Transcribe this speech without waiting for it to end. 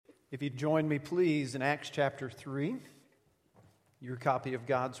If you'd join me, please, in Acts chapter 3, your copy of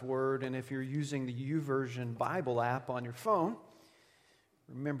God's Word, and if you're using the YouVersion Bible app on your phone,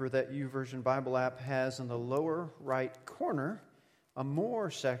 remember that YouVersion Bible app has in the lower right corner a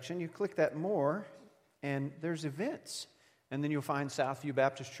More section. You click that More, and there's events. And then you'll find Southview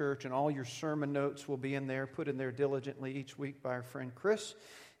Baptist Church, and all your sermon notes will be in there, put in there diligently each week by our friend Chris.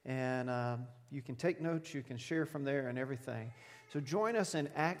 And you can take notes, you can share from there and everything. So join us in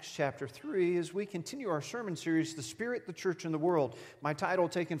Acts chapter 3 as we continue our sermon series, The Spirit, the Church, and the World. My title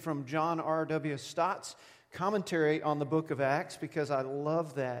taken from John R.W. Stott's commentary on the book of Acts, because I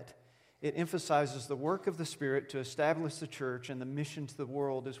love that. It emphasizes the work of the Spirit to establish the church and the mission to the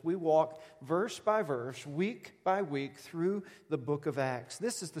world as we walk verse by verse, week by week through the book of Acts.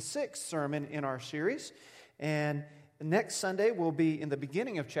 This is the 6th sermon in our series, and next Sunday we'll be in the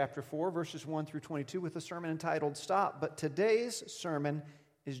beginning of chapter 4, verses 1 through 22, with a sermon entitled Stop. But today's sermon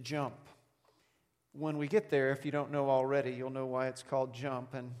is Jump. When we get there, if you don't know already, you'll know why it's called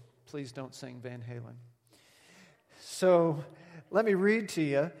Jump, and please don't sing Van Halen. So let me read to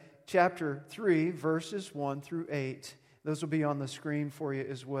you chapter 3, verses 1 through 8. Those will be on the screen for you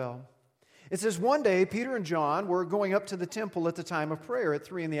as well. It says, "One day Peter and John were going up to the temple at the time of prayer at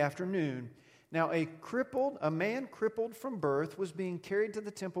 3 p.m. Now a man crippled from birth was being carried to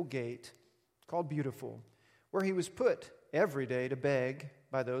the temple gate, called Beautiful, where he was put every day to beg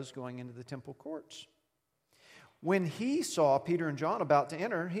by those going into the temple courts. When he saw Peter and John about to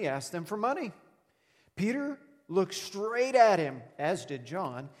enter, he asked them for money. Peter looked straight at him, as did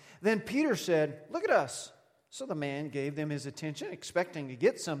John. Then Peter said, 'Look at us.' So the man gave them his attention, expecting to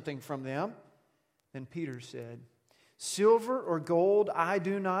get something from them. Then Peter said, 'Silver or gold I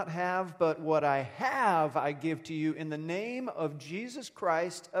do not have, but what I have I give to you. In the name of Jesus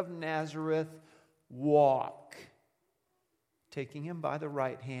Christ of Nazareth, walk.' Taking him by the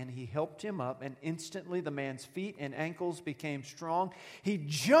right hand, he helped him up, and instantly the man's feet and ankles became strong. He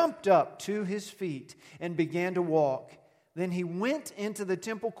jumped up to his feet and began to walk. Then he went into the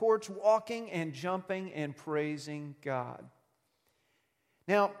temple courts, walking and jumping and praising God."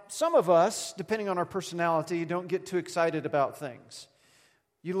 Now, some of us, depending on our personality, don't get too excited about things.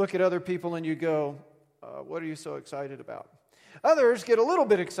 You look at other people and you go, what are you so excited about? Others get a little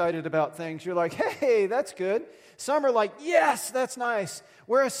bit excited about things. You're like, hey, that's good. Some are like, yes, that's nice.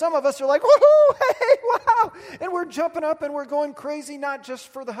 Whereas some of us are like, woohoo, hey, wow. And we're jumping up and we're going crazy, not just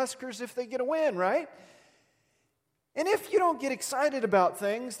for the Huskers if they get a win, right? And if you don't get excited about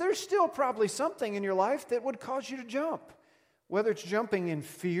things, there's still probably something in your life that would cause you to jump. Whether it's jumping in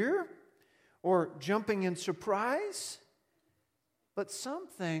fear or jumping in surprise. But some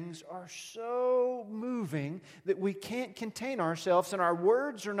things are so moving that we can't contain ourselves, and our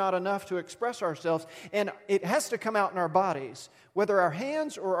words are not enough to express ourselves, and it has to come out in our bodies, whether our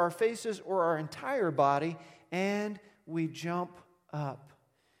hands or our faces or our entire body, and we jump up.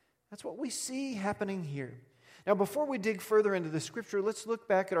 That's what we see happening here. Now, before we dig further into the Scripture, let's look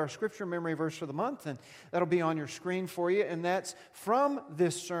back at our Scripture memory verse for the month, and that'll be on your screen for you, and that's from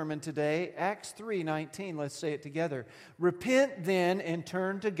this sermon today, Acts 3:19. Let's say it together. "Repent then and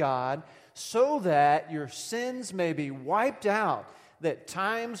turn to God, so that your sins may be wiped out, that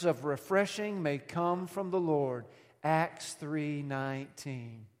times of refreshing may come from the Lord." Acts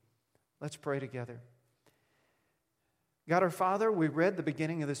 3:19. Let's pray together. God our Father, we read the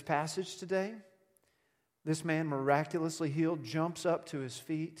beginning of this passage today. This man, miraculously healed, jumps up to his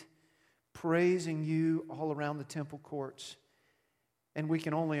feet, praising you all around the temple courts. And we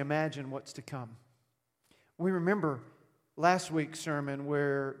can only imagine what's to come. We remember last week's sermon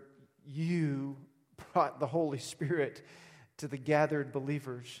where you brought the Holy Spirit to the gathered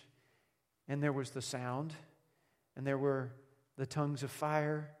believers. And there was the sound, and there were the tongues of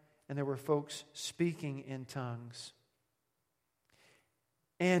fire, and there were folks speaking in tongues.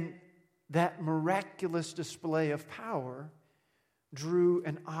 And that miraculous display of power drew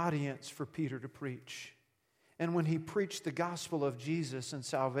an audience for Peter to preach. And when he preached the gospel of Jesus and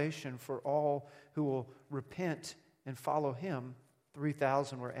salvation for all who will repent and follow him,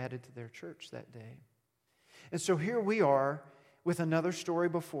 3,000 were added to their church that day. And so here we are with another story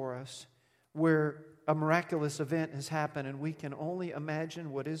before us where a miraculous event has happened, and we can only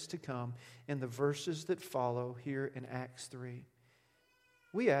imagine what is to come in the verses that follow here in Acts 3.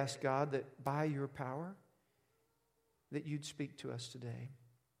 We ask, God, that by your power, that you'd speak to us today.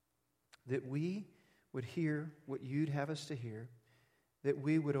 That we would hear what you'd have us to hear. That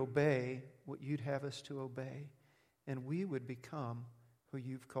we would obey what you'd have us to obey. And we would become who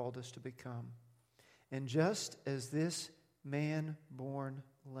you've called us to become. And just as this man born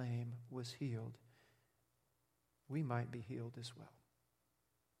lame was healed, we might be healed as well.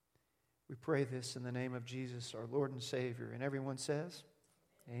 We pray this in the name of Jesus, our Lord and Savior. And everyone says,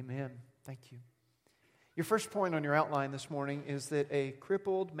 amen. Thank you. Your first point on your outline this morning is that a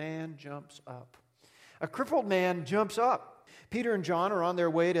crippled man jumps up. A crippled man jumps up. Peter and John are on their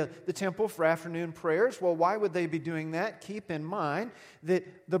way to the temple for afternoon prayers. Well, why would they be doing that? Keep in mind that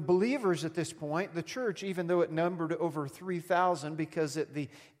the believers at this point, the church, even though it numbered over 3,000, because at the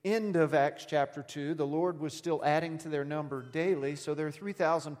end of Acts chapter 2, the Lord was still adding to their number daily, so they're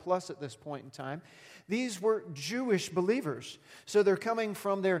 3,000 plus at this point in time. These were Jewish believers. So they're coming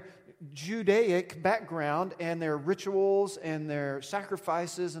from their Judaic background and their rituals and their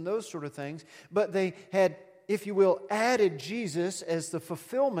sacrifices and those sort of things, but they had, if you will, added Jesus as the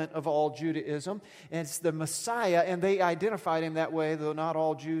fulfillment of all Judaism, and it's the Messiah, and they identified him that way, though not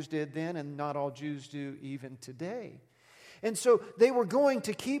all Jews did then, and not all Jews do even today. And so they were going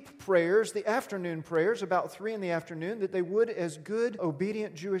to keep prayers, the afternoon prayers, about 3 in the afternoon, that they would as good,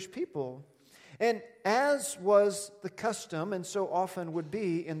 obedient Jewish people. And as was the custom, and so often would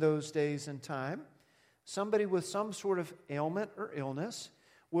be in those days and time, somebody with some sort of ailment or illness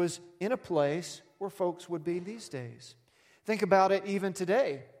was in a place where folks would be these days. Think about it even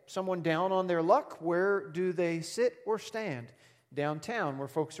today. Someone down on their luck, where do they sit or stand? Downtown, where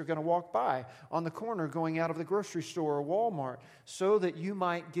folks are going to walk by. On the corner, going out of the grocery store or Walmart, so that you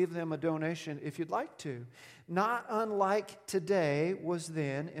might give them a donation if you'd like to. Not unlike today was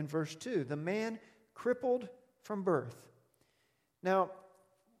then in verse 2. The man crippled from birth. Now,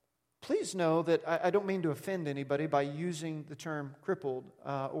 please know that I don't mean to offend anybody by using the term crippled,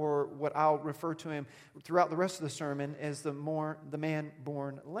 or what I'll refer to him throughout the rest of the sermon as the man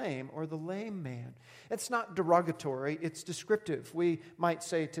born lame, or the lame man. It's not derogatory, it's descriptive. We might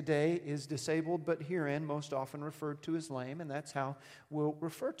say today is disabled, but herein most often referred to as lame, and that's how we'll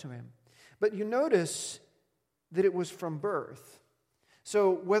refer to him. But you notice that it was from birth.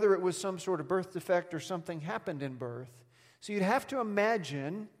 So whether it was some sort of birth defect or something happened in birth. So you'd have to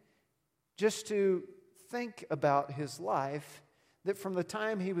imagine, just to think about his life, that from the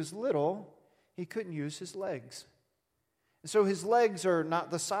time he was little, he couldn't use his legs. So his legs are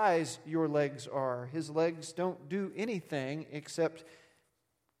not the size your legs are. His legs don't do anything except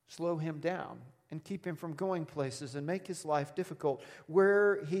slow him down and keep him from going places and make his life difficult,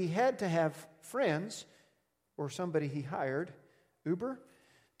 where he had to have friends or somebody he hired, Uber,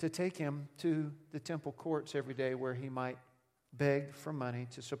 to take him to the temple courts every day where he might beg for money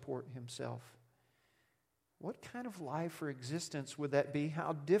to support himself. What kind of life or existence would that be?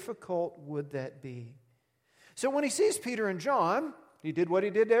 How difficult would that be? So when he sees Peter and John, he did what he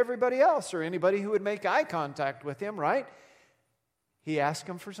did to everybody else, or anybody who would make eye contact with him, right? He asked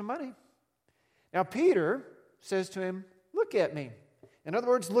them for some money. Now Peter says to him, "Look at me." In other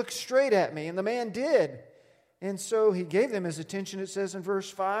words, look straight at me. And the man did. And so he gave them his attention, it says in verse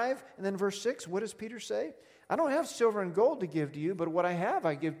 5. And then verse 6, what does Peter say? "I don't have silver and gold to give to you, but what I have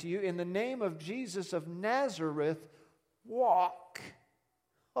I give to you. In the name of Jesus of Nazareth, walk."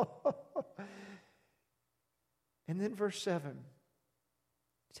 And then verse 7,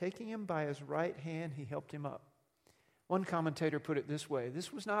 taking him by his right hand, he helped him up. One commentator put it this way: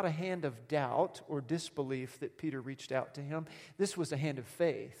 this was not a hand of doubt or disbelief that Peter reached out to him. This was a hand of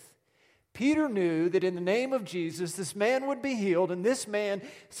faith. Peter knew that in the name of Jesus, this man would be healed, and this man's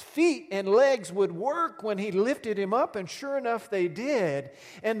feet and legs would work when he lifted him up, and sure enough, they did.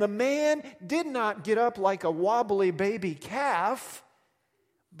 And the man did not get up like a wobbly baby calf,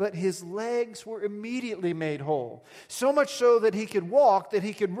 but his legs were immediately made whole. So much so that he could walk, that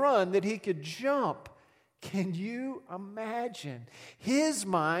he could run, that he could jump. Can you imagine his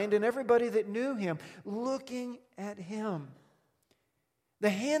mind and everybody that knew him looking at him? The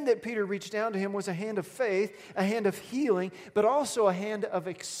hand that Peter reached down to him was a hand of faith, a hand of healing, but also a hand of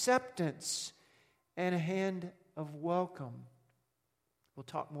acceptance and a hand of welcome. We'll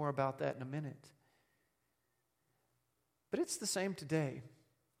talk more about that in a minute. But it's the same today.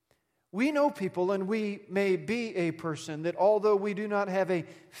 We know people, and we may be a person, that although we do not have a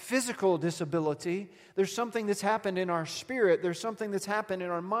physical disability, there's something that's happened in our spirit. There's something that's happened in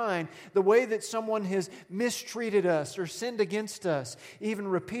our mind. The way that someone has mistreated us or sinned against us, even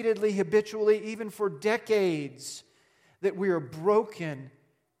repeatedly, habitually, even for decades, that we are broken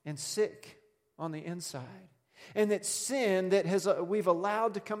and sick on the inside. And that sin that we've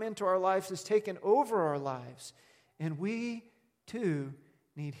allowed to come into our lives has taken over our lives. And we, too,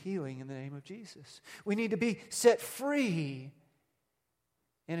 need healing in the name of Jesus. We need to be set free.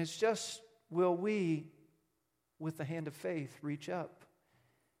 And it's just, will we, with the hand of faith, reach up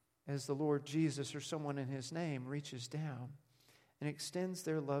as the Lord Jesus or someone in His name reaches down and extends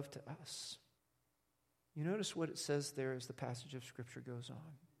their love to us. You notice what it says there as the passage of Scripture goes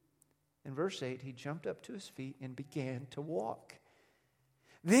on. In verse 8, he jumped up to his feet and began to walk.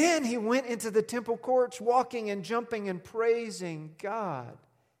 Then he went into the temple courts, walking and jumping and praising God.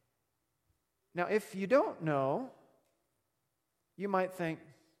 Now, if you don't know, you might think,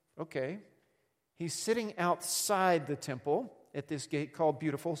 okay, he's sitting outside the temple at this gate called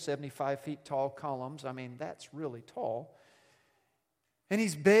Beautiful, 75 feet tall columns. I mean, that's really tall. And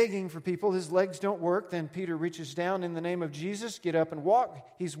he's begging for people. His legs don't work. Then Peter reaches down in the name of Jesus, get up and walk.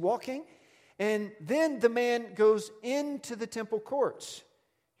 He's walking. And then the man goes into the temple courts.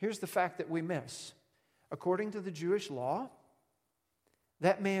 Here's the fact that we miss. According to the Jewish law,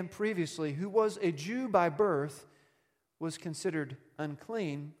 that man previously, who was a Jew by birth, was considered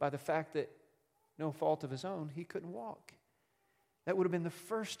unclean by the fact that, no fault of his own, he couldn't walk. That would have been the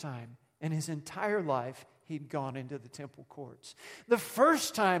first time in his entire life he'd gone into the temple courts. The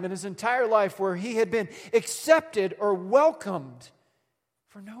first time in his entire life where he had been accepted or welcomed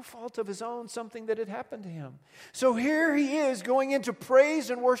for no fault of his own, something that had happened to him. So here he is going in to praise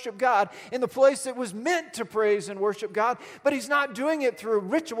and worship God in the place that was meant to praise and worship God, but he's not doing it through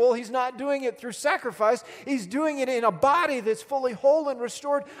ritual. He's not doing it through sacrifice. He's doing it in a body that's fully whole and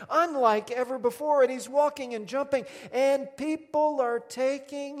restored, unlike ever before. And he's walking and jumping, and people are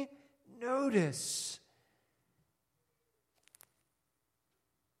taking notice.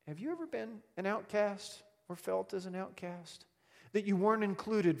 Have you ever been an outcast or felt as an outcast? That you weren't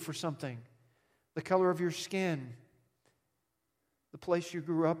included for something. The color of your skin, the place you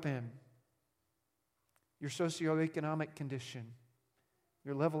grew up in, your socioeconomic condition,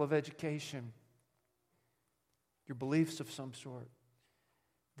 your level of education, your beliefs of some sort.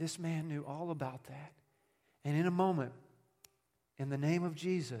 This man knew all about that. And in a moment, in the name of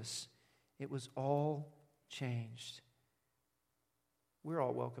Jesus, it was all changed. We're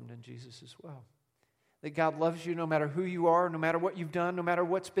all welcomed in Jesus as well. That God loves you no matter who you are, no matter what you've done, no matter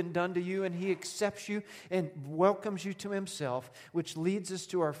what's been done to you, and He accepts you and welcomes you to Himself, which leads us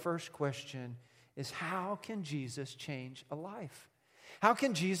to our first question, is how can Jesus change a life? How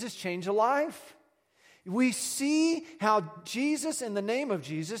can Jesus change a life? We see how Jesus, in the name of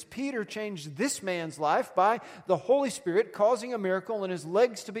Jesus, Peter changed this man's life by the Holy Spirit causing a miracle and his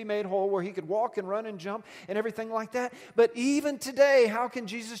legs to be made whole where he could walk and run and jump and everything like that. But even today, how can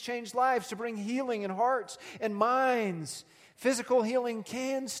Jesus change lives to bring healing in hearts and minds? Physical healing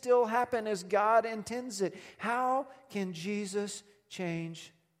can still happen as God intends it. How can Jesus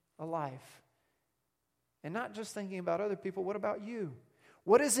change a life? And not just thinking about other people, what about you?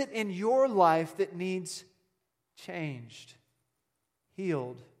 What is it in your life that needs changed,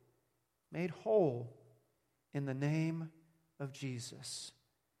 healed, made whole in the name of Jesus?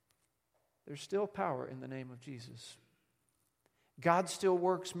 There's still power in the name of Jesus. God still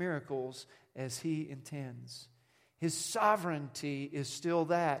works miracles as He intends. His sovereignty is still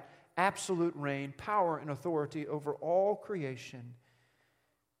that absolute reign, power, and authority over all creation.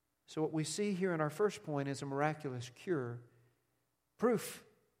 So what we see here in our first point is a miraculous cure. Proof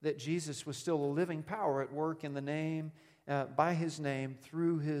that Jesus was still a living power at work in the name, by His name,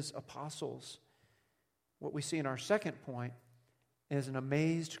 through His apostles. What we see in our second point is an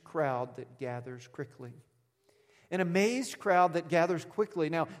amazed crowd that gathers quickly. An amazed crowd that gathers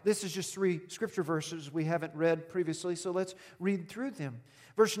quickly. Now, this is just 3 scripture verses we haven't read previously, so let's read through them.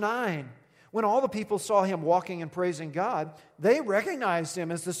 Verse 9. When all the people saw him walking and praising God, they recognized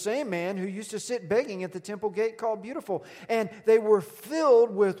him as the same man who used to sit begging at the temple gate called Beautiful. And they were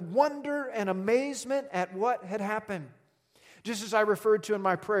filled with wonder and amazement at what had happened. Just as I referred to in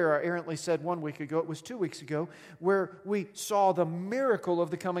my prayer, I errantly said 1 week ago, it was 2 weeks ago, where we saw the miracle of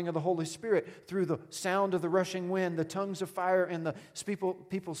the coming of the Holy Spirit through the sound of the rushing wind, the tongues of fire, and the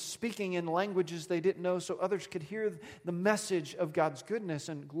people speaking in languages they didn't know so others could hear the message of God's goodness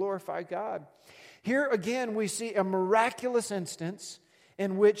and glorify God. Here again, we see a miraculous instance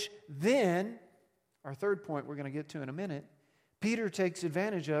in which then, our third point we're going to get to in a minute, Peter takes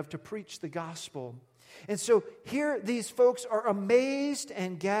advantage of to preach the gospel. And so here these folks are amazed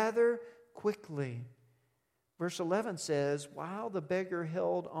and gather quickly. Verse 11 says, while the beggar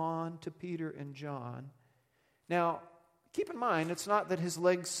held on to Peter and John. Now, keep in mind, it's not that his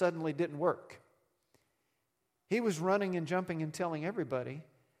legs suddenly didn't work. He was running and jumping and telling everybody.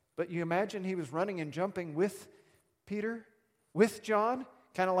 But you imagine he was running and jumping with Peter, with John,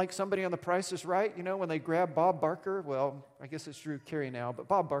 kind of like somebody on The Price is Right, you know, when they grab Bob Barker. Well, I guess it's Drew Carey now, but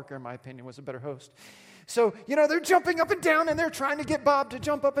Bob Barker, in my opinion, was a better host. So, you know, they're jumping up and down, and they're trying to get Bob to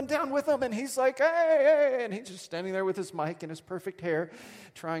jump up and down with them, and he's like, hey, and he's just standing there with his mic and his perfect hair,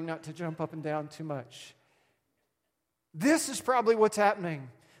 trying not to jump up and down too much. This is probably what's happening,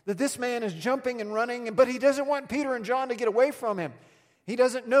 that this man is jumping and running, but he doesn't want Peter and John to get away from him. He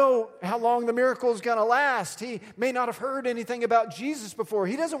doesn't know how long the miracle is going to last. He may not have heard anything about Jesus before.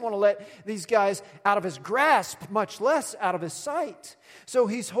 He doesn't want to let these guys out of his grasp, much less out of his sight. So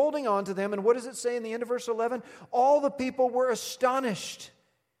he's holding on to them. And what does it say in the end of verse 11? All the people were astonished.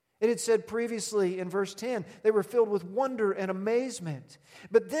 It had said previously in verse 10, they were filled with wonder and amazement.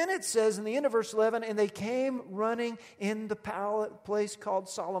 But then it says in the end of verse 11, and they came running in the place called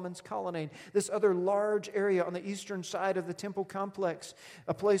Solomon's Colonnade, this other large area on the eastern side of the temple complex,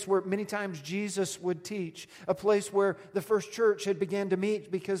 a place where many times Jesus would teach, a place where the first church had began to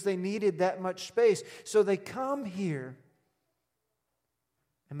meet because they needed that much space. So they come here.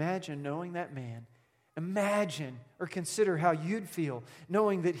 Imagine knowing that man. Imagine or consider how you'd feel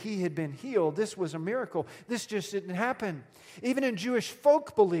knowing that he had been healed. This was a miracle. This just didn't happen. Even in Jewish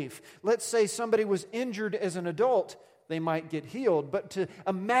folk belief, let's say somebody was injured as an adult, they might get healed. But to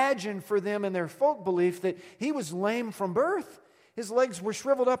imagine for them in their folk belief that he was lame from birth, his legs were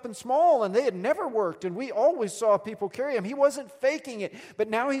shriveled up and small and they had never worked, and we always saw people carry him. He wasn't faking it, but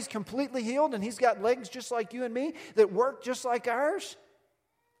now he's completely healed and he's got legs just like you and me that work just like ours.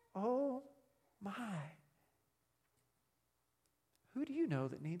 Oh, my. Who do you know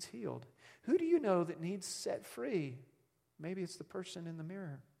that needs healed? Who do you know that needs set free? Maybe it's the person in the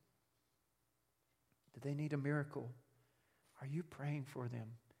mirror. Do they need a miracle? Are you praying for them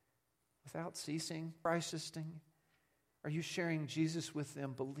without ceasing, crisising? Are you sharing Jesus with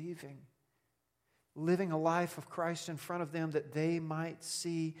them, believing, living a life of Christ in front of them that they might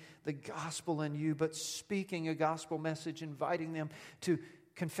see the gospel in you, but speaking a gospel message, inviting them to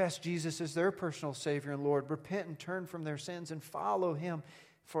confess Jesus as their personal Savior and Lord, repent and turn from their sins and follow Him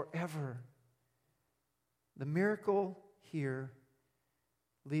forever? The miracle here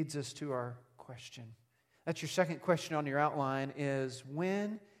leads us to our question. That's your second question on your outline, is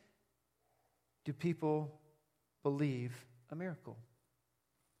when do people believe a miracle?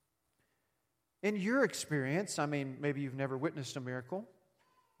 In your experience, maybe you've never witnessed a miracle.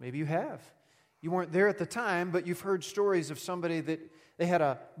 Maybe you have. You weren't there at the time, but you've heard stories of somebody that they had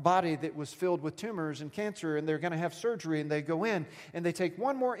a body that was filled with tumors and cancer, and they're going to have surgery, and they go in, and they take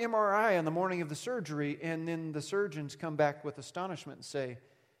one more MRI on the morning of the surgery, and then the surgeons come back with astonishment and say,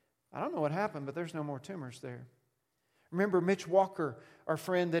 I don't know what happened, but there's no more tumors there. Remember Mitch Walker, our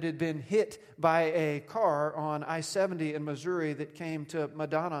friend that had been hit by a car on I-70 in Missouri that came to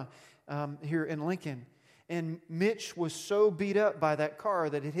Madonna here in Lincoln. And Mitch was so beat up by that car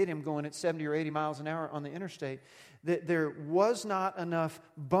that it hit him going at 70 or 80 miles an hour on the interstate that there was not enough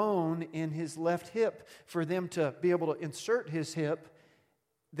bone in his left hip for them to be able to insert his hip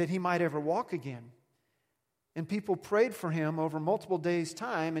that he might ever walk again. And people prayed for him over multiple days'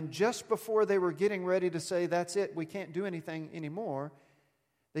 time, and just before they were getting ready to say, that's it, we can't do anything anymore,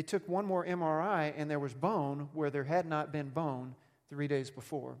 they took one more MRI, and there was bone where there had not been bone 3 days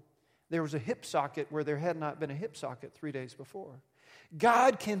before. There was a hip socket where there had not been a hip socket 3 days before.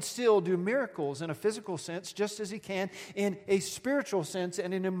 God can still do miracles in a physical sense just as He can in a spiritual sense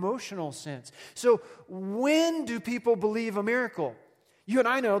and an emotional sense. So when do people believe a miracle? You and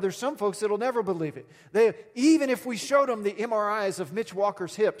I know there's some folks that will never believe it. Even if we showed them the MRIs of Mitch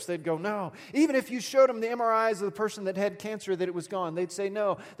Walker's hips, they'd go, no. Even if you showed them the MRIs of the person that had cancer, that it was gone, they'd say,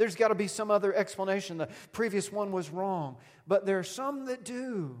 no, there's got to be some other explanation. The previous one was wrong. But there are some that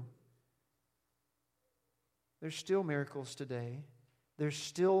do. There's still miracles today. There's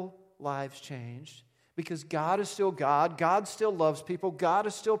still lives changed because God is still God. God still loves people. God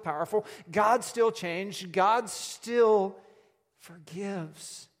is still powerful. God still changed. God still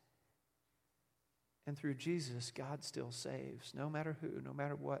forgives. And through Jesus, God still saves, no matter who, no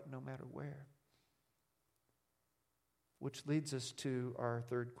matter what, no matter where. Which leads us to our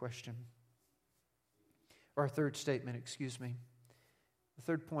third question. Our third statement, The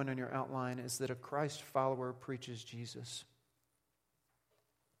third point on your outline is that a Christ follower preaches Jesus.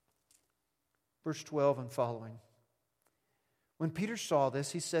 Verse 12 and following. When Peter saw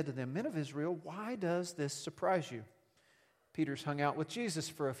this, he said to them, Men of Israel, why does this surprise you? Peter's hung out with Jesus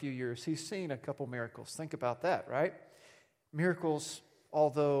for a few years. He's seen a couple miracles. Think about that, right? Miracles,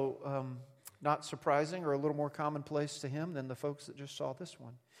 although not surprising, are a little more commonplace to him than the folks that just saw this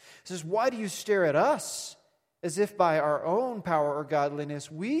one. He says, why do you stare at us as if by our own power or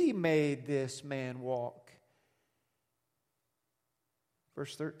godliness we made this man walk?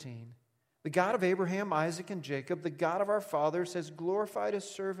 Verse 13. The God of Abraham, Isaac, and Jacob, the God of our fathers, has glorified His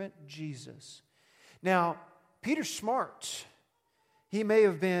servant Jesus. Now, Peter's smart. He may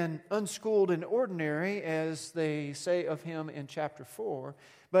have been unschooled and ordinary, as they say of him in chapter 4,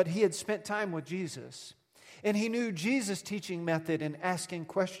 but he had spent time with Jesus. And he knew Jesus' teaching method in asking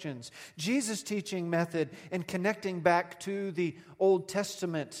questions, Jesus' teaching method in connecting back to the Old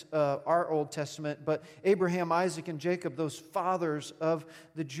Testament, our Old Testament, but Abraham, Isaac, and Jacob, those fathers of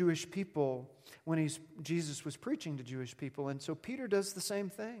the Jewish people, when Jesus was preaching to Jewish people. And so Peter does the same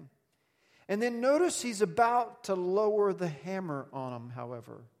thing. And then notice he's about to lower the hammer on them,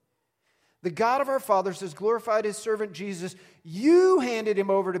 however. The God of our fathers has glorified His servant Jesus. You handed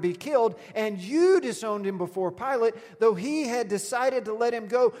Him over to be killed, and you disowned Him before Pilate. Though He had decided to let Him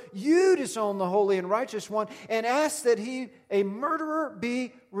go, you disowned the Holy and Righteous One and asked that He, a murderer,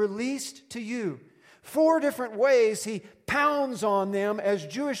 be released to you. 4 different ways He pounds on them as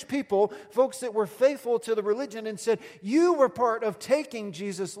Jewish people, folks that were faithful to the religion, and said, you were part of taking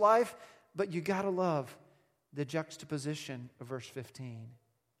Jesus' life, but you got to love the juxtaposition of verse 15.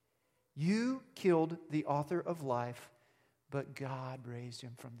 You killed the author of life, but God raised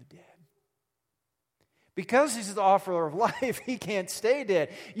Him from the dead. Because He's the author of life, He can't stay dead.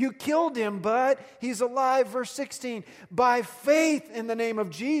 You killed Him, but He's alive. Verse 16, by faith in the name of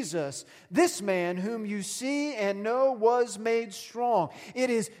Jesus, this man whom you see and know was made strong. It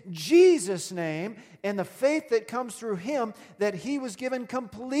is Jesus' name and the faith that comes through Him that He was given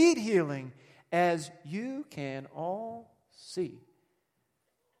complete healing, as you can all see.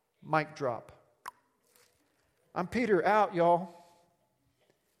 Mic drop. I'm Peter out, y'all.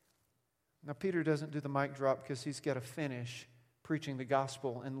 Now, Peter doesn't do the mic drop because he's got to finish preaching the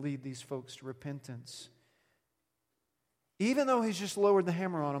gospel and lead these folks to repentance. Even though he's just lowered the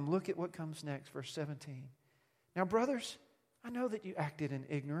hammer on them, look at what comes next, verse 17. Now, brothers, I know that you acted in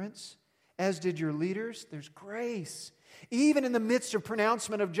ignorance, as did your leaders. There's grace. Even in the midst of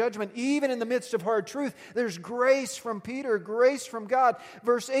pronouncement of judgment, even in the midst of hard truth, there's grace from Peter, grace from God.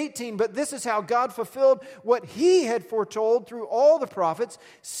 Verse 18, but this is how God fulfilled what He had foretold through all the prophets,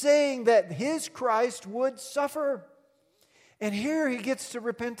 saying that His Christ would suffer. And here He gets to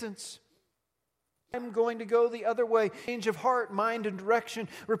repentance. I'm going to go the other way. Change of heart, mind, and direction.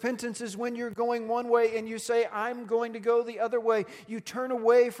 Repentance is when you're going one way and you say, I'm going to go the other way. You turn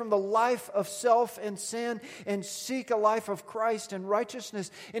away from the life of self and sin and seek a life of Christ and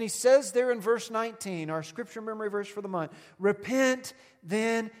righteousness. And he says there in verse 19, our scripture memory verse for the month, repent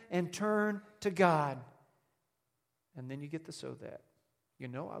then and turn to God. And then you get the so that. You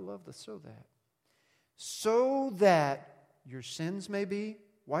know I love the so that. So that your sins may be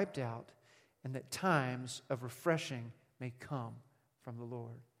wiped out, and that times of refreshing may come from the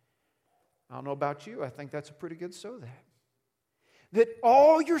Lord. I don't know about you, I think that's a pretty good so that. That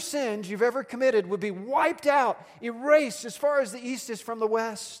all your sins you've ever committed would be wiped out, erased as far as the east is from the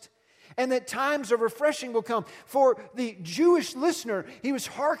west. And that times of refreshing will come. For the Jewish listener, he was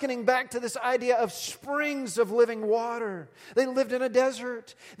hearkening back to this idea of springs of living water. They lived in a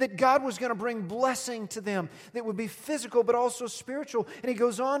desert. That God was going to bring blessing to them that would be physical but also spiritual. And he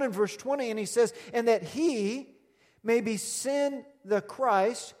goes on in verse 20 and he says, and that He may be sent the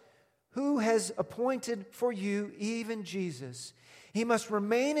Christ who has appointed for you, even Jesus. He must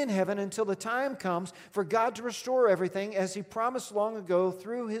remain in heaven until the time comes for God to restore everything as He promised long ago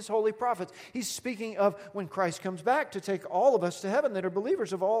through His holy prophets. He's speaking of when Christ comes back to take all of us to heaven that are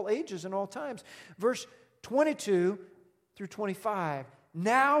believers of all ages and all times. Verse 22 through 25.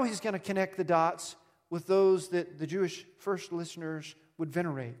 Now He's going to connect the dots with those that the Jewish first listeners would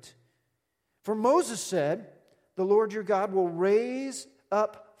venerate. For Moses said, the Lord your God will raise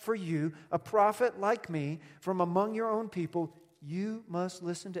up for you a prophet like me from among your own people. You must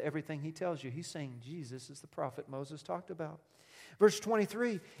listen to everything He tells you. He's saying Jesus is the prophet Moses talked about. Verse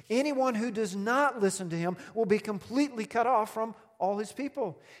 23, anyone who does not listen to Him will be completely cut off from all His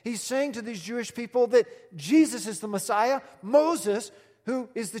people. He's saying to these Jewish people that Jesus is the Messiah. Moses, who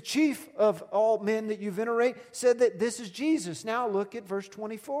is the chief of all men that you venerate, said that this is Jesus. Now look at verse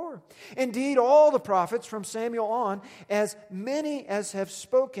 24. Indeed, all the prophets from Samuel on, as many as have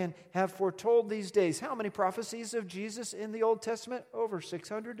spoken, have foretold these days. How many prophecies of Jesus in the Old Testament? Over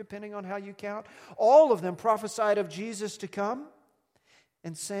 600, depending on how you count. All of them prophesied of Jesus to come.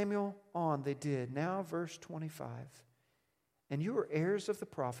 And Samuel on they did. Now verse 25. And you are heirs of the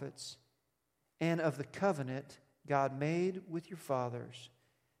prophets and of the covenant God made with your fathers.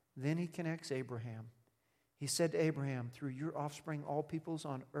 Then he connects Abraham. He said to Abraham, through your offspring, all peoples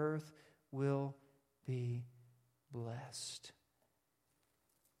on earth will be blessed.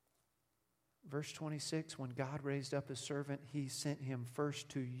 Verse 26, when God raised up His servant, He sent him first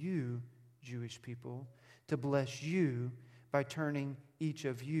to you, Jewish people, to bless you by turning each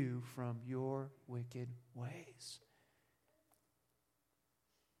of you from your wicked ways.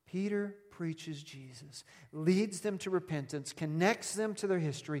 Peter preaches Jesus, leads them to repentance, connects them to their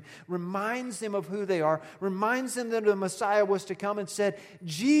history, reminds them of who they are, reminds them that the Messiah was to come, and said,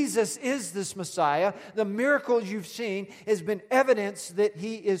 Jesus is this Messiah. The miracles you've seen has been evidence that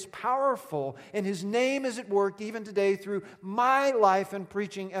He is powerful, and His name is at work even today through my life and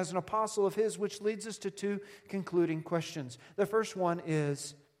preaching as an apostle of His, which leads us to two concluding questions. The first one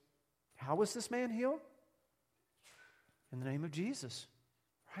is, how was this man healed? In the name of Jesus,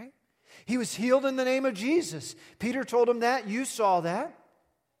 right? He was healed in the name of Jesus. Peter told him that. You saw that.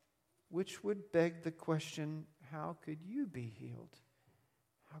 Which would beg the question, how could you be healed?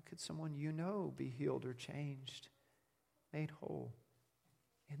 How could someone you know be healed or changed, made whole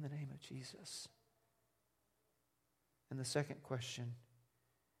in the name of Jesus? And the second question,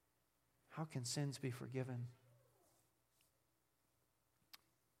 how can sins be forgiven?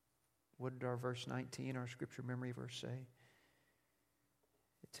 What did our verse 19, our scripture memory verse, say?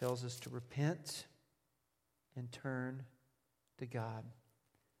 It tells us to repent and turn to God.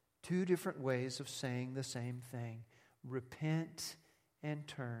 Two different ways of saying the same thing. Repent and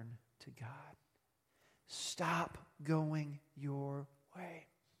turn to God. Stop going your way.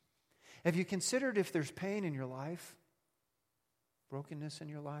 Have you considered if there's pain in your life, brokenness in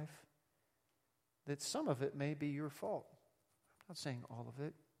your life, that some of it may be your fault? I'm not saying all of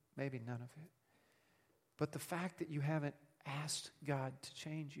it, maybe none of it. But the fact that you haven't asked God to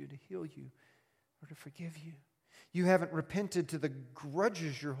change you, to heal you, or to forgive you. You haven't repented to the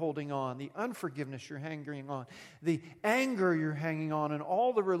grudges you're holding on, the unforgiveness you're hanging on, the anger you're hanging on, and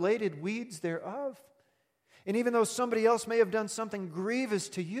all the related weeds thereof. And even though somebody else may have done something grievous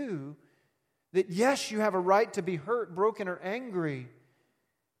to you, that yes, you have a right to be hurt, broken, or angry,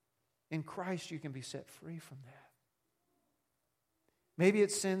 in Christ you can be set free from that. Maybe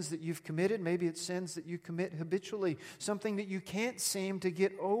it's sins that you've committed. Maybe it's sins that you commit habitually. Something that you can't seem to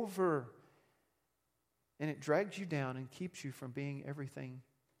get over. And it drags you down and keeps you from being everything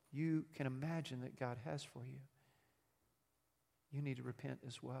you can imagine that God has for you. You need to repent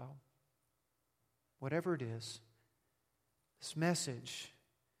as well. Whatever it is, this message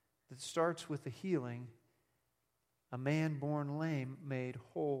that starts with the healing, a man born lame made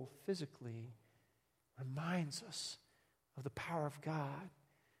whole physically, reminds us of the power of God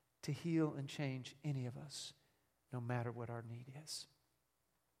to heal and change any of us, no matter what our need is.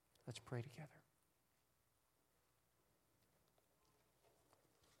 Let's pray together.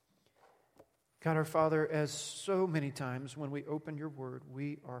 God our Father, as so many times when we open your word,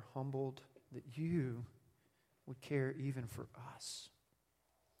 we are humbled that you would care even for us.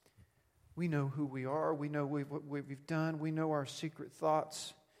 We know who we are. We know what we've done. We know our secret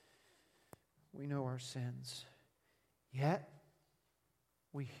thoughts. We know our sins. Yet,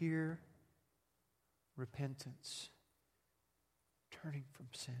 we hear repentance, turning from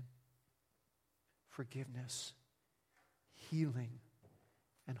sin, forgiveness, healing,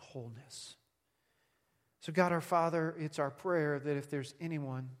 and wholeness. So God our Father, it's our prayer that if there's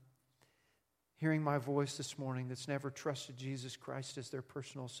anyone hearing my voice this morning that's never trusted Jesus Christ as their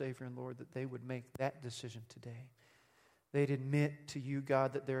personal Savior and Lord, that they would make that decision today. They'd admit to you,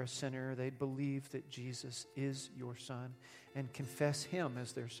 God, that they're a sinner. They'd believe that Jesus is your Son and confess Him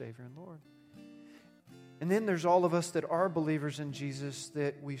as their Savior and Lord. And then there's all of us that are believers in Jesus,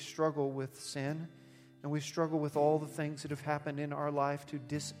 that we struggle with sin and we struggle with all the things that have happened in our life to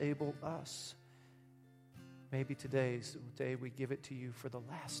disable us. Maybe today's the day we give it to you for the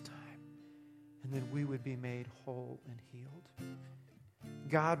last time, and then we would be made whole and healed.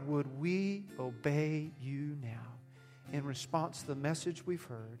 God, would we obey you now in response to the message we've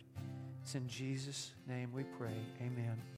heard? It's in Jesus' name we pray. Amen.